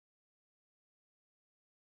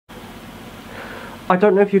I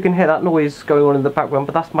don't know if you can hear that noise going on in the background,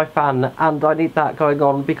 but that's my fan, and I need that going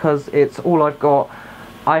on because it's all I've got.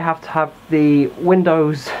 I have to have the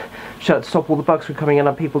windows shut to stop all the bugs from coming in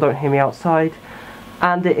and people don't hear me outside.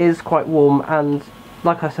 And it is quite warm, and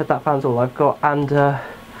like I said, that fan's all I've got, and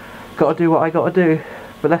gotta do what I gotta do.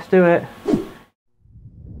 But let's do it.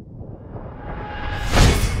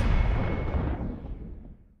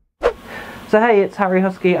 So hey, it's Harry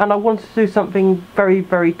Husky, and I wanted to do something very,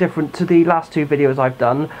 very different to the last two videos I've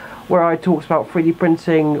done, where I talked about 3D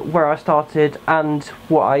printing, where I started, and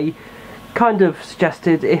what I kind of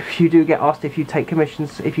suggested if you do get asked if you take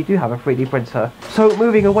commissions, if you do have a 3D printer. So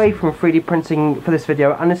moving away from 3D printing for this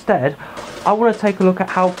video, and instead, I want to take a look at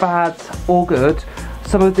how bad or good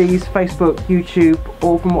some of these Facebook, YouTube,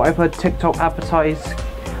 or from what I've heard, TikTok advertised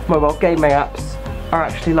mobile gaming apps are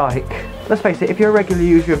actually like. Let's face it, if you're a regular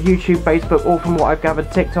user of YouTube, Facebook, or from what I've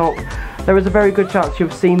gathered, TikTok, there is a very good chance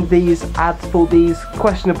you've seen these ads for these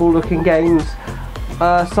questionable looking games.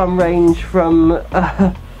 Some of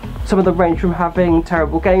them range from having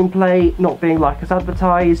terrible gameplay, not being like as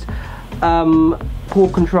advertised, poor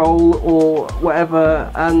control or whatever,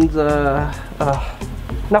 and now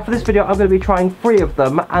for this video I'm going to be trying 3 of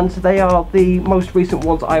them, and they are the most recent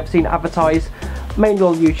ones I've seen advertised, mainly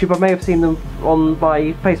on YouTube. I may have seen them on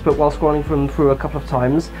my Facebook while scrolling through a couple of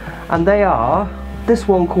times, and they are this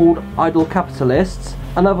one called Idle Capitalists,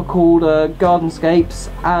 another called Gardenscapes,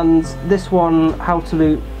 and this one How to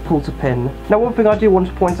Loot Pull to Pin. Now one thing I do want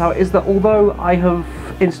to point out is that although I have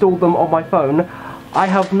installed them on my phone, I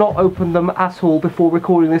have not opened them at all before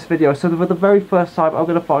recording this video, so for the very first time I'm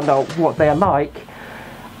going to find out what they are like.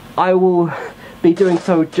 I will be doing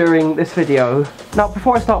so during this video. Now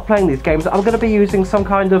before I start playing these games, I'm going to be using some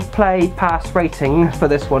kind of play pass rating for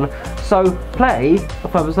this one. So play, a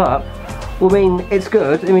thumbs up, will mean it's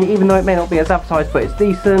good. I mean, even though it may not be as advertised, but it's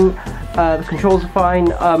decent, the controls are fine,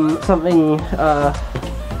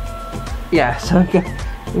 yeah, so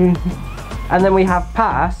and then we have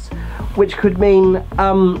pass, which could mean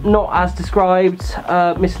not as described,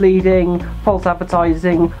 misleading, false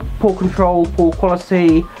advertising, poor control, poor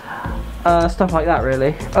quality, stuff like that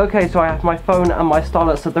really. Okay, so I have my phone and my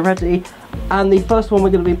stylus at the ready, and the first one we're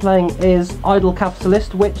going to be playing is Idle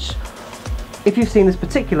Capitalist, which, if you've seen this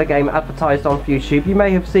particular game advertised on YouTube, you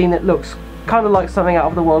may have seen it looks kind of like something out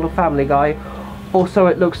of the world of Family Guy, or so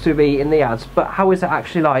it looks to be in the ads, but how is it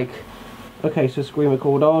actually like? Okay, so screen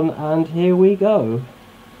record on, and here we go.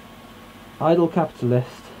 Idle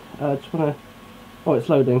Capitalist. Just wanna... Oh, it's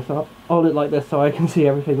loading, so I'll hold it like this so I can see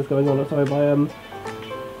everything that's going on. Sorry, my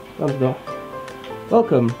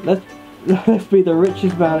welcome. Let's be the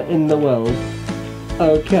richest man in the world.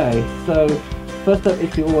 Okay, so first up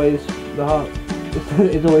is always the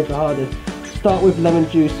hardest. Start with lemon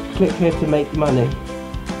juice. Click here to make money.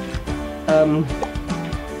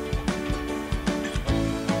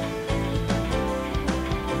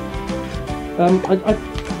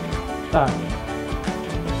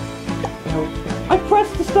 I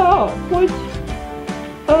pressed to start! What?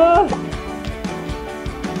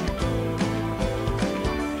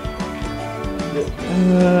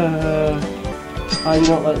 I do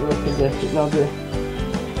not like the look of this. Now this.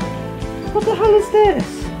 What the hell is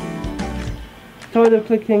this? Tired of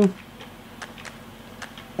clicking.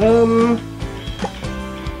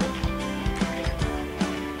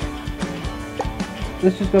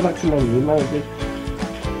 Let's just go back to menu. Managers.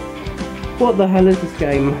 What the hell is this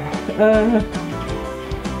game?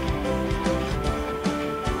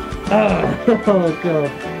 Oh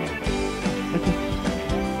god.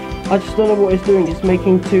 I just don't know what it's doing. It's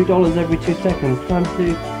making $2 every 2 seconds. Time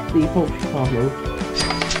to do the poultry farming.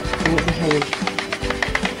 What the hell is...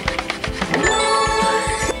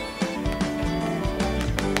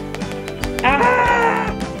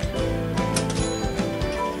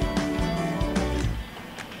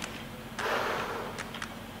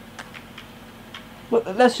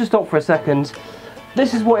 But let's just stop for a second.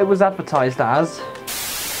 This is what it was advertised as.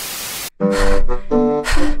 What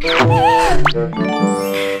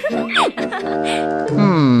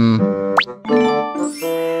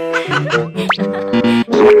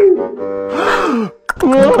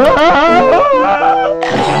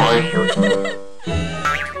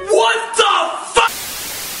the fuck?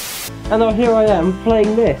 And now here I am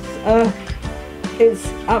playing this. It's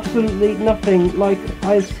absolutely nothing like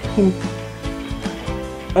I've seen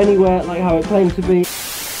anywhere like how it claims to be.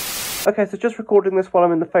 Okay, so just recording this while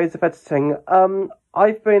I'm in the phase of editing.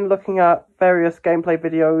 I've been looking at various gameplay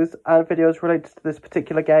videos and videos related to this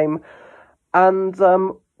particular game, and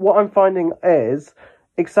what I'm finding is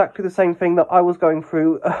exactly the same thing that I was going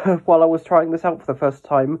through while I was trying this out for the first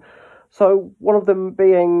time. So one of them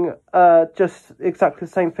being just exactly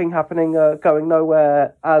the same thing happening, going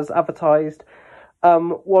nowhere as advertised.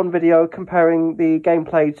 One video comparing the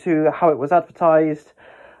gameplay to how it was advertised.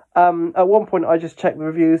 At one point I just checked the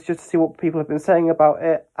reviews just to see what people have been saying about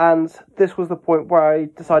it, and this was the point where I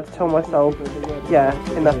decided to tell myself, yeah,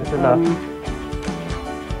 enough is enough.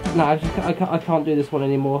 No, I can't do this one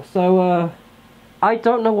anymore. So I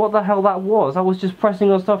don't know what the hell that was. I was just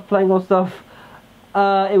pressing on stuff, playing on stuff.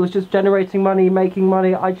 It was just generating money, making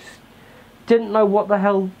money. I just didn't know what the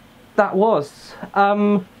hell that was.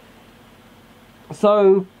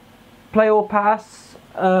 So play or pass.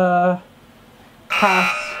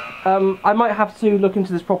 Pass. I might have to look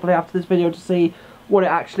into this properly after this video to see what it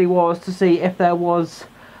actually was, to see if there was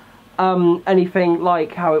anything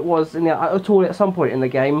like how it was in at all at some point in the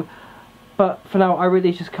game. But for now, I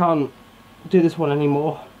really just can't do this one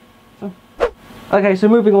anymore. So. Okay, so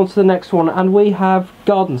moving on to the next one, and we have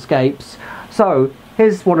Gardenscapes. So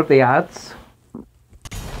here's one of the ads.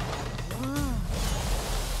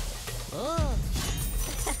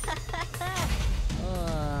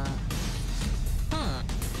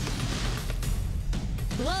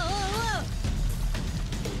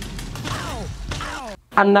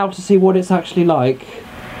 And now to see what it's actually like.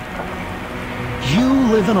 You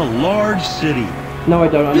live in a large city. No, I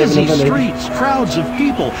don't. I live in a village. Busy streets, crowds of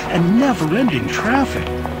people, and never-ending traffic.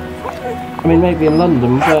 I mean, maybe in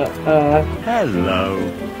London, but Hello.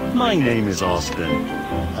 My name is Austin.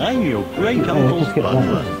 I'm your great-uncle's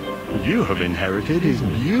butler. You have inherited his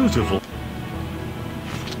beautiful...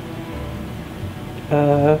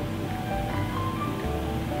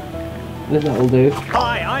 that'll do.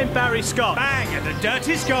 Hi, I'm Barry Scott. Bang and the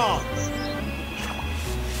dirty Scott.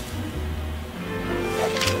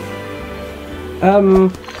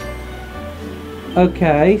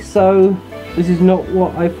 Okay, so this is not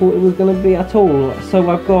what I thought it was going to be at all. So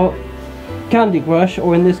I've got Candy Crush,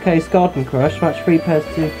 or in this case Garden Crush, match 3 pairs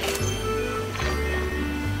to...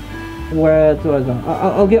 Where do I go?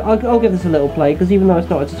 I'll give this a little play, because even though it's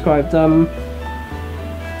not as described,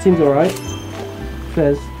 seems alright.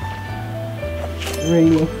 There's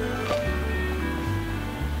 3...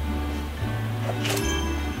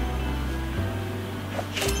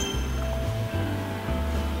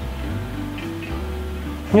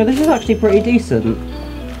 Yeah, this is actually pretty decent.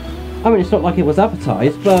 I mean, it's not like it was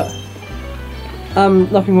advertised, but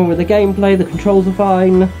nothing wrong with the gameplay, the controls are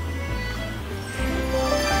fine.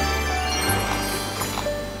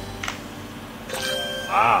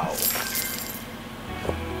 Wow.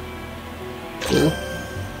 Cool.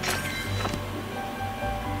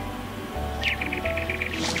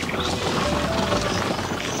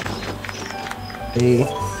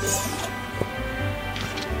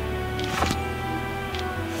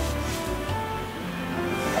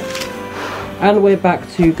 And we're back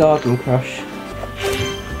to Garden Crush.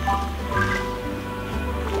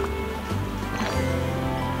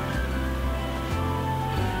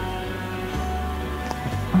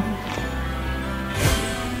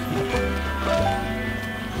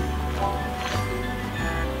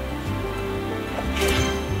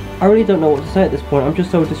 I really don't know what to say at this point. I'm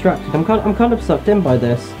just so distracted. I'm kind of sucked in by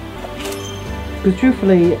this. Because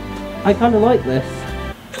truthfully, I kind of like this.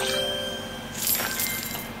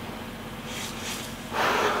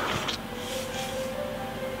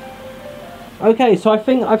 Okay, so I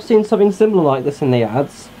think I've seen something similar like this in the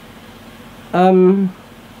ads.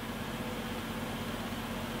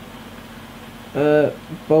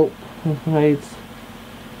 Bulk grenades.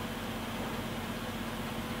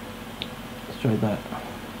 Let's try that.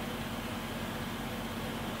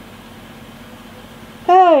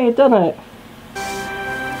 Hey, done it!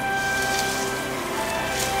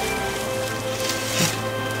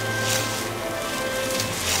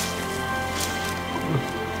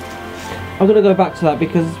 I'm going to go back to that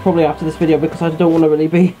because it's probably after this video, because I don't want to really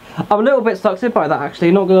be... I'm a little bit sucked in by that, actually,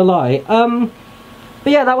 not going to lie.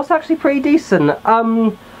 But yeah, that was actually pretty decent.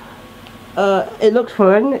 It looked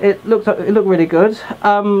fun, it looked really good.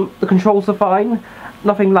 The controls are fine,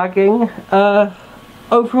 nothing lagging.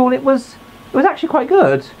 Overall, it was actually quite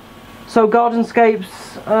good. So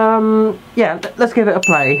Gardenscapes, yeah, let's give it a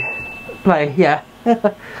play, yeah.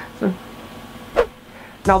 So,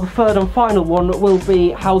 now the third and final one will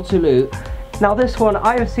be How to Loot. Now this one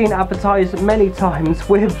I have seen advertised many times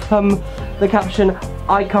with the caption,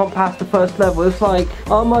 "I can't pass the first level." It's like,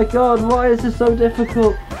 oh my god, why is this so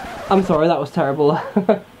difficult? I'm sorry, that was terrible. I've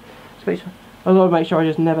got to make sure I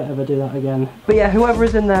just never ever do that again. But yeah, whoever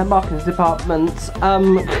is in their marketing department,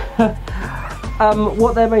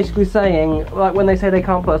 what they're basically saying, like when they say they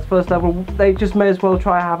can't pass the first level, they just may as well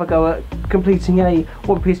try and have a go at completing a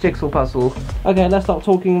one-piece jigsaw puzzle. Okay, let's stop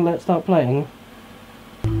talking and let's start playing.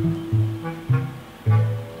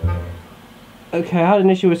 Okay, I had an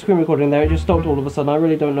issue with screen recording there, it just stopped all of a sudden, I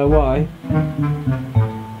really don't know why.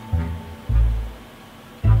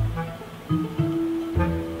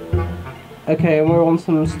 Okay, and we're on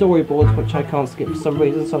some storyboards which I can't skip for some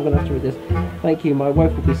reason, so I'm going to have to read this. Thank you, my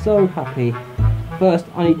wife will be so happy. First,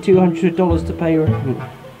 I need $200 to pay rent.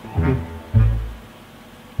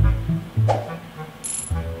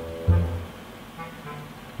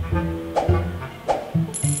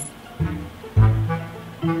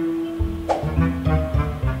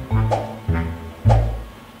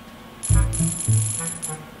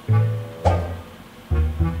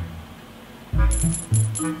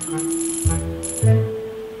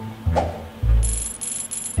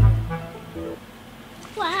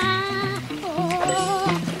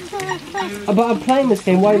 But I'm playing this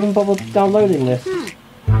game, why even bother downloading this? I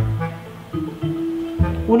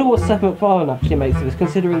wonder what Seth MacFarlane actually makes of this,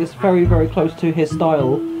 considering it's very, very close to his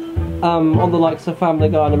style on the likes of Family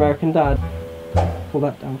Guy and American Dad. Pull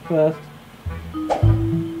that down first.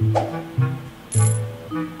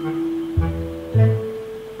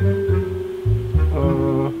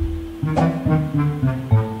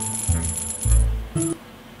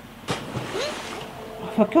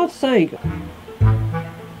 For God's sake!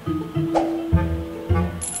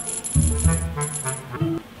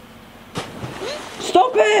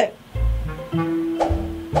 Stop it!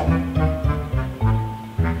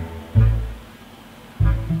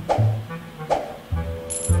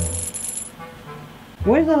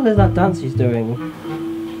 Where the hell is that dance he's doing?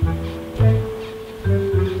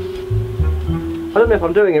 I don't know if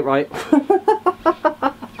I'm doing it right.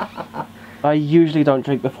 I usually don't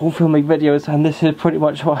drink before filming videos, and this is pretty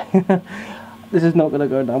much why. This is not going to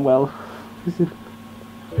go down well.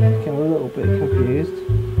 Okay, I'm a little bit confused.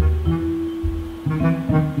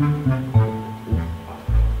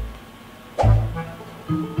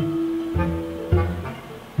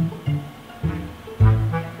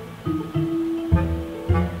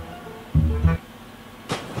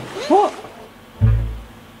 What?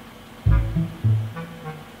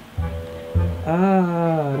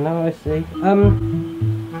 Ah, now I see.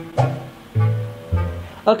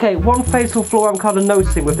 Okay, one fatal flaw I'm kind of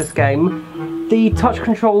noticing with this game. The touch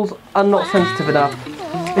controls are not sensitive enough.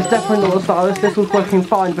 It's definitely not a stylus. This was working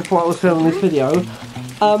fine before I was filming this video.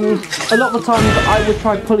 A lot of the times I would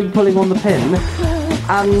try pulling on the pin,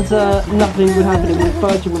 and nothing would happen. The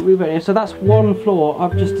Virgin wouldn't move any. So that's one flaw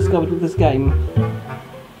I've just discovered with this game.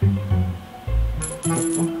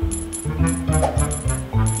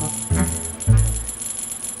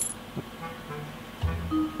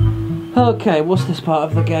 Okay, what's this part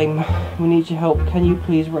of the game? We need your help. Can you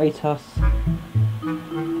please rate us?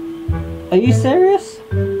 Are you serious?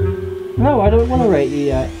 No, I don't want to rate you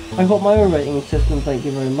yet. I've got my own rating system, thank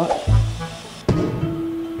you very much.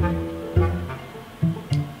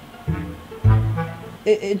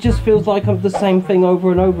 It just feels like I'm the same thing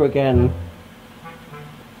over and over again.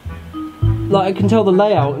 Like, I can tell the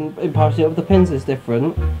layout and partially of the pins is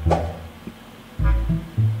different.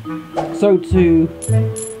 So too,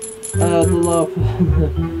 the love.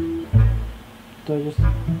 Do I just...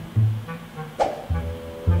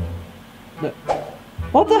 No.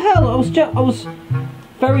 What the hell? I was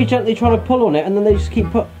very gently trying to pull on it, and then they just keep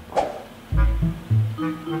put...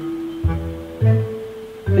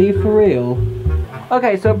 Are you for real?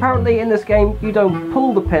 Okay, so apparently in this game you don't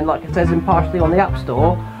pull the pin like it says in partially on the App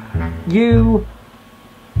Store. You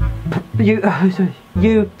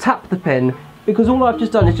tap the pin, because all I've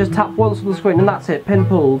just done is just tap once on the screen and that's it, pin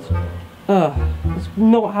pulled. That's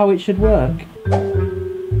not how it should work.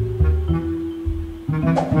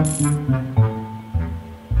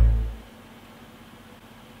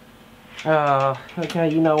 Okay,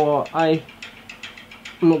 you know what, I'm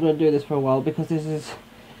not going to do this for a while, because this is,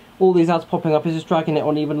 all these ads popping up is just dragging it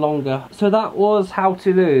on even longer. So that was how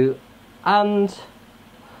to do, and,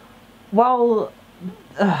 well,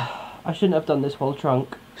 I shouldn't have done this whole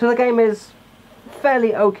trunk. So the game is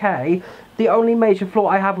fairly okay. The only major flaw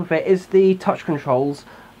I have with it is the touch controls.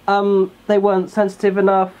 They weren't sensitive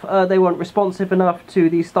enough, they weren't responsive enough to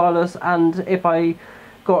the stylus, and if I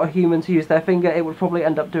got a human to use their finger, it would probably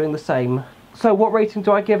end up doing the same. So what rating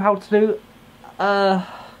do I give How To Do? To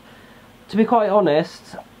be quite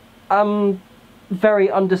honest, I'm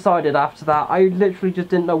very undecided after that. I literally just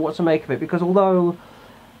didn't know what to make of it, because although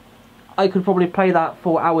I could probably play that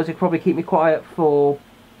for hours, it'd probably keep me quiet for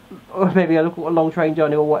maybe a long train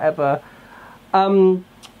journey or whatever.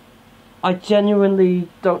 I genuinely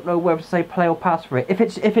don't know whether to say play or pass for it. If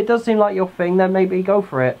it does seem like your thing, then maybe go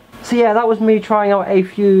for it. So yeah, that was me trying out a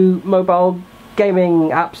few mobile gaming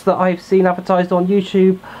apps that I've seen advertised on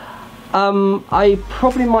YouTube. I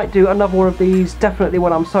probably might do another one of these, definitely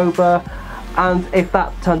when I'm sober, and if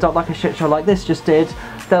that turns out like a shit show like this just did,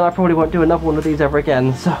 then I probably won't do another one of these ever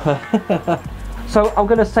again. So I'm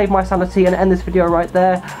going to save my sanity and end this video right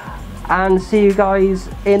there, and see you guys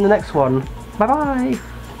in the next one. Bye bye!